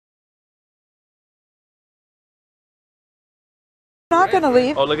Not going to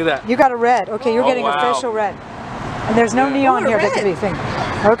leave. Oh, look at that. You got a red. Okay, you're getting official red. And there's no neon here that could be thing.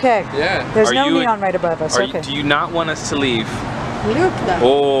 Okay. Yeah. There's no neon right above us. Okay. Do you not want us to leave? Look that.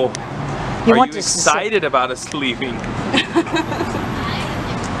 Oh. You are want you us to excited about us leaving?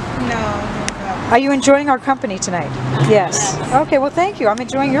 No. Are you enjoying our company tonight? Yes. Okay, well thank you. I'm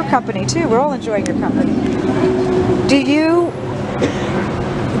enjoying your company too. We're all enjoying your company. Do you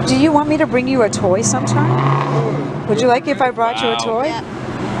want me to bring you a toy sometime? Would you like if I brought you a toy? Yeah.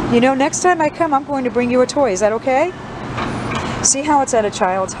 You know, next time I come, I'm going to bring you a toy. Is that okay? See how it's at a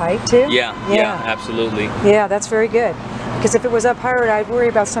child's height too? Yeah, absolutely. Yeah, that's very good. Because if it was up higher, I'd worry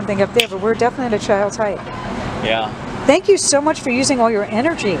about something up there, but we're definitely at a child's height. Yeah. Thank you so much for using all your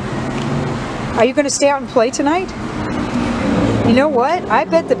energy. Are you going to stay out and play tonight? You know what? I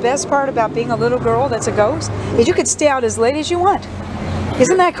bet the best part about being a little girl that's a ghost is you could stay out as late as you want.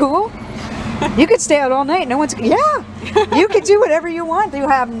 Isn't that cool? You could stay out all night. No one's... Yeah! You could do whatever you want. You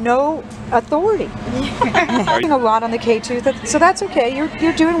have no authority. A lot on the K2, so that's okay.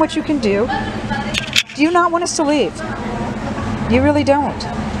 You're doing what you can do. Do you not want us to leave? You really don't.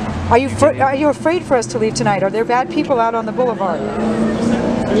 Are you afraid for us to leave tonight? Are there bad people out on the boulevard?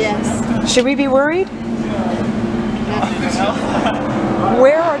 Yes. Should we be worried?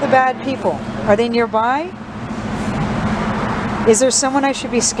 Where are the bad people? Are they nearby? Is there someone I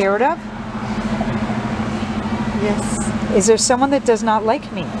should be scared of? Yes. Is there someone that does not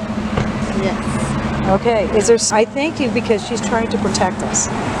like me? Yes. Okay. I thank you because she's trying to protect us.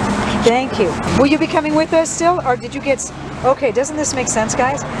 Thank you. Will you be coming with us still, or did you get... Okay, doesn't this make sense,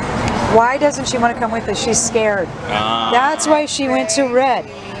 guys? Why doesn't she want to come with us? She's scared. That's why she went to red.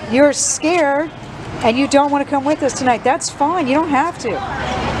 You're scared, and you don't want to come with us tonight. That's fine. You don't have to.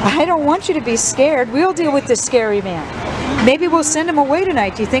 I don't want you to be scared. We'll deal with this scary man. Maybe we'll send him away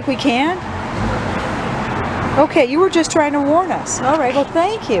tonight. Do you think we can? Okay, you were just trying to warn us. All right, well,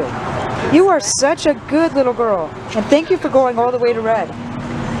 thank you. You are such a good little girl, and thank you for going all the way to red.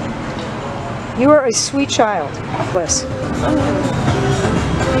 You are a sweet child.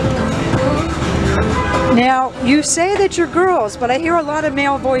 Now, you say that you're girls, but I hear a lot of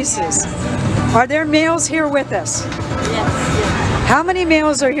male voices. Are there males here with us? Yes. How many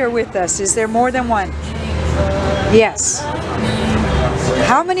males are here with us? Is there more than one? Yes.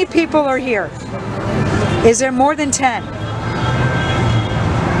 How many people are here? Is there more than 10?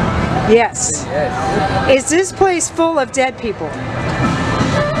 Yes. Is this place full of dead people?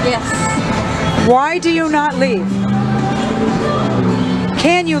 Yes. Why do you not leave?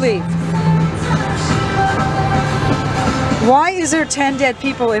 Can you leave? Why is there 10 dead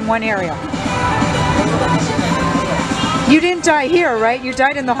people in one area? You didn't die here, right? You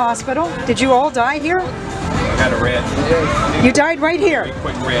died in the hospital? Did you all die here? Got a red. You died right here? Very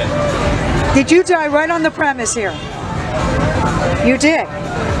quick red. Did you die right on the premise here? You did?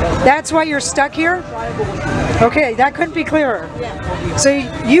 That's why you're stuck here? Okay, that couldn't be clearer. So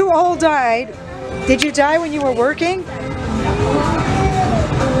you all died. Did you die when you were working?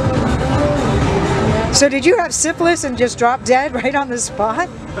 So did you have syphilis and just drop dead right on the spot?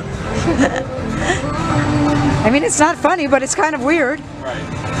 I mean, it's not funny, but it's kind of weird.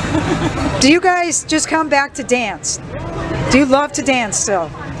 Right. Do you guys just come back to dance? Do you love to dance still?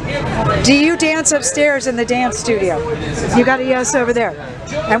 Do you dance upstairs in the dance studio? You got a yes over there.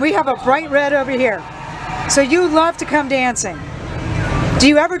 And we have a bright red over here. So you love to come dancing. Do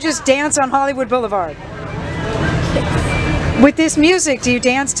you ever just dance on Hollywood Boulevard? With this music, do you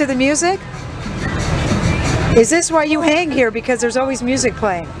dance to the music? Is this why you hang here? Because there's always music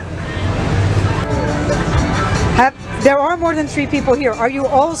playing. There are more than 3 people here. Are you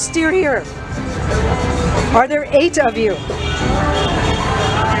all still here? Are there 8 of you?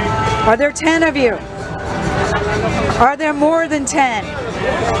 Are there 10 of you? Are there more than 10?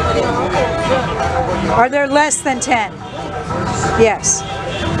 Are there less than 10? Yes.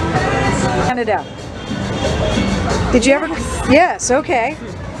 Canada. Did you ever? Yes, okay.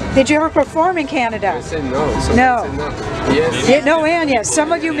 Did you ever perform in Canada? I said no. No. Yes. Yeah, no and yes.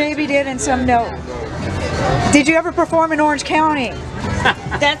 Some of you maybe did and some no. Did you ever perform in Orange County?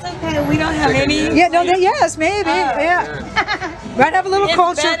 That's okay. We don't have any. Yeah, no, yes, maybe. Yeah. Might have a little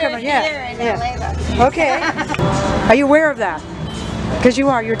culture coming. Yeah. Yeah. Okay. Are you aware of that? Because you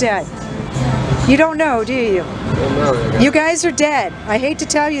are. You're dead. You don't know, do you? You guys are dead. I hate to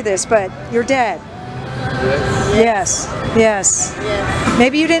tell you this, but you're dead. Yes. Yes. Yes.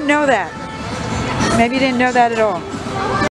 Maybe you didn't know that. Maybe you didn't know that at all.